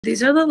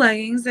These are the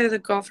leggings. They're the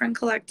Girlfriend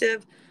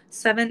Collective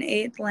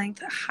 7/8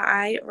 length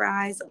high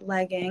rise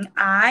legging.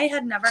 I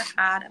had never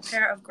had a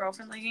pair of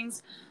Girlfriend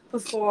leggings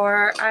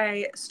before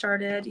I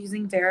started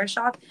using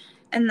Verishop.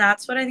 And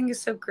that's what I think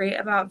is so great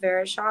about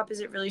Verishop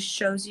is it really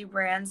shows you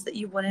brands that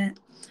you wouldn't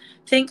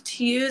think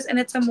to use, and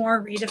it's a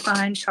more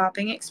redefined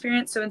shopping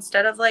experience. So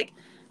instead of like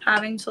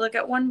having to look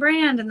at one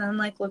brand and then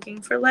like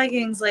looking for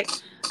leggings, like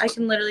I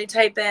can literally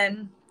type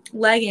in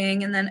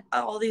legging and then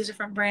all these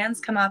different brands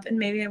come up, and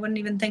maybe I wouldn't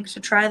even think to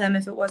try them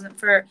if it wasn't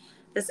for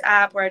this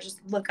app where I just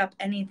look up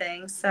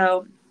anything.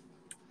 So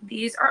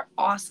these are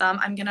awesome.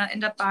 I'm gonna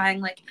end up buying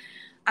like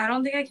I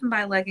don't think I can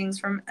buy leggings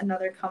from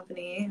another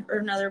company or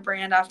another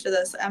brand after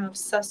this. I'm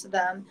obsessed with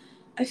them.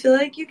 I feel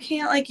like you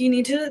can't like you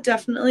need to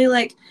definitely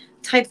like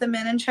type them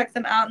in and check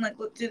them out and like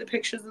look through the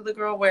pictures of the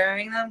girl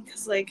wearing them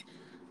because like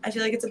I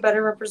feel like it's a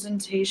better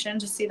representation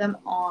to see them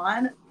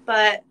on.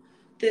 But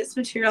this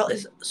material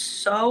is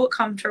so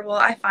comfortable.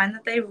 I find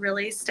that they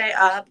really stay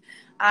up.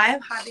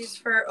 I've had these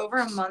for over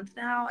a month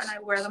now and I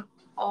wear them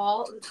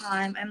all the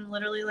time. I'm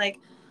literally like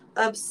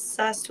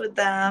obsessed with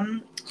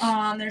them.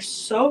 They're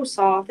so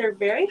soft. They're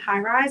very high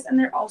rise and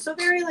they're also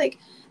very like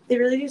they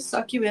really do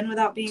suck you in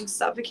without being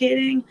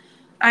suffocating.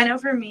 I know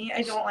for me,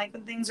 I don't like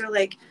when things are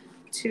like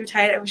too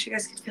tight. I wish you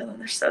guys could feel them.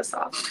 They're so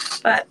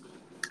soft. But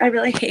I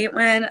really hate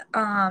when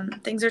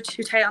things are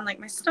too tight on like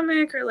my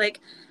stomach or like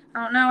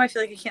I don't know, I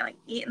feel like I can't like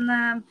eat in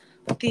them.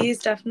 But these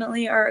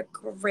definitely are a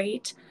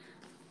great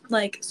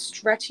like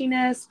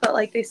stretchiness, but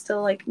like they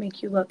still like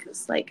make you look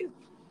like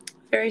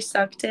very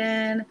sucked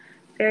in,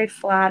 very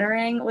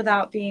flattering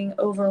without being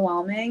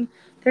overwhelming.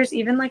 There's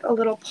even like a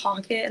little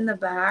pocket in the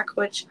back,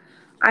 which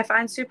I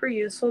find super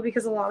useful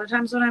because a lot of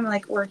times when I'm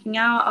like working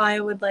out, I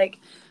would like,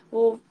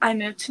 well, I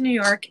moved to New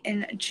York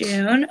in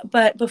June,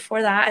 but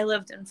before that, I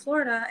lived in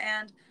Florida.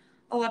 And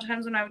a lot of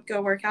times when I would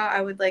go work out,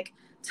 I would like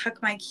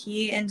tuck my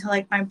key into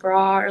like my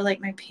bra or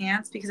like my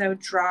pants because I would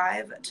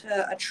drive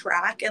to a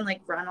track and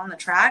like run on the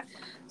track.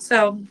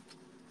 So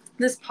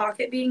this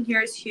pocket being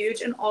here is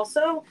huge. And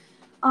also,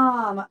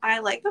 I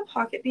like the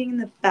pocket being in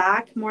the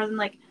back more than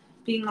like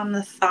being on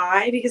the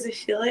thigh because I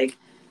feel like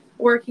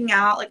working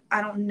out, like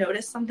I don't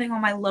notice something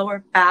on my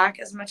lower back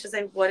as much as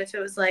I would if it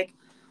was like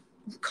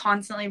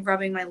constantly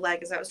rubbing my leg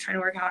as I was trying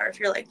to work out, or if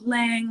you're like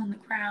laying on the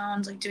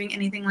ground, like doing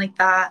anything like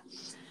that.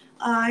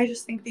 I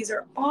just think these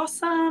are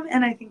awesome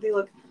and I think they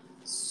look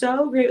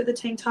so great with the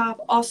tank top.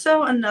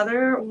 Also,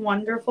 another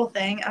wonderful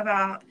thing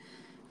about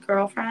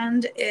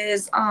Girlfriend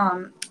is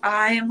I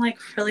am like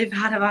really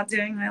bad about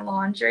doing my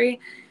laundry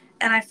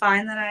and I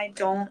find that I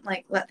don't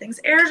like let things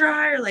air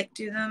dry or like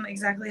do them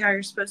exactly how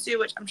you're supposed to,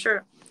 which I'm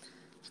sure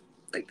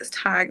like this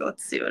tag,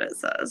 let's see what it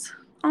says.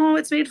 Oh,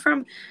 it's made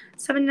from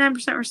 79%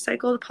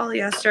 recycled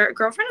polyester.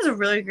 Girlfriend is a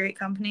really great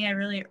company. I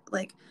really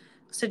like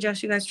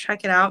suggest you guys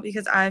check it out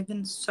because I've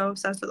been so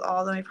obsessed with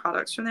all of my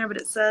products from there, but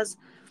it says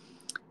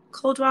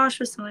cold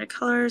wash with similar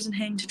colors and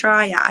hang to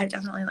dry. Yeah, I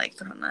definitely like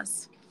throwing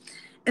this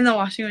in the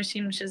washing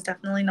machine, which is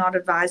definitely not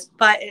advised,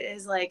 but it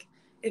is like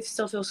it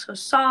still feels so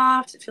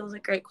soft. It feels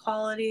like great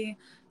quality.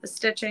 The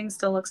stitching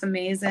still looks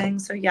amazing.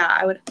 So yeah,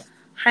 I would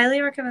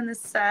highly recommend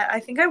this set. I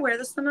think I wear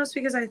this the most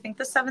because I think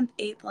the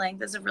 7/8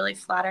 length is a really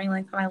flattering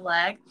length on my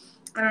leg.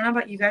 I don't know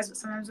about you guys, but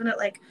sometimes when it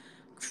like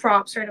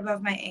crops right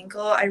above my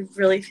ankle, I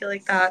really feel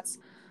like that's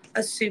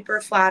a super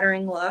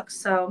flattering look.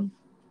 So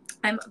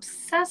I'm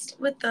obsessed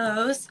with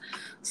those.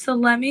 So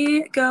let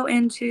me go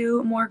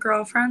into more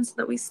Girlfriends so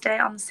that we stay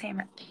on the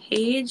same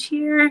page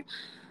here.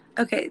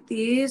 Okay,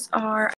 these are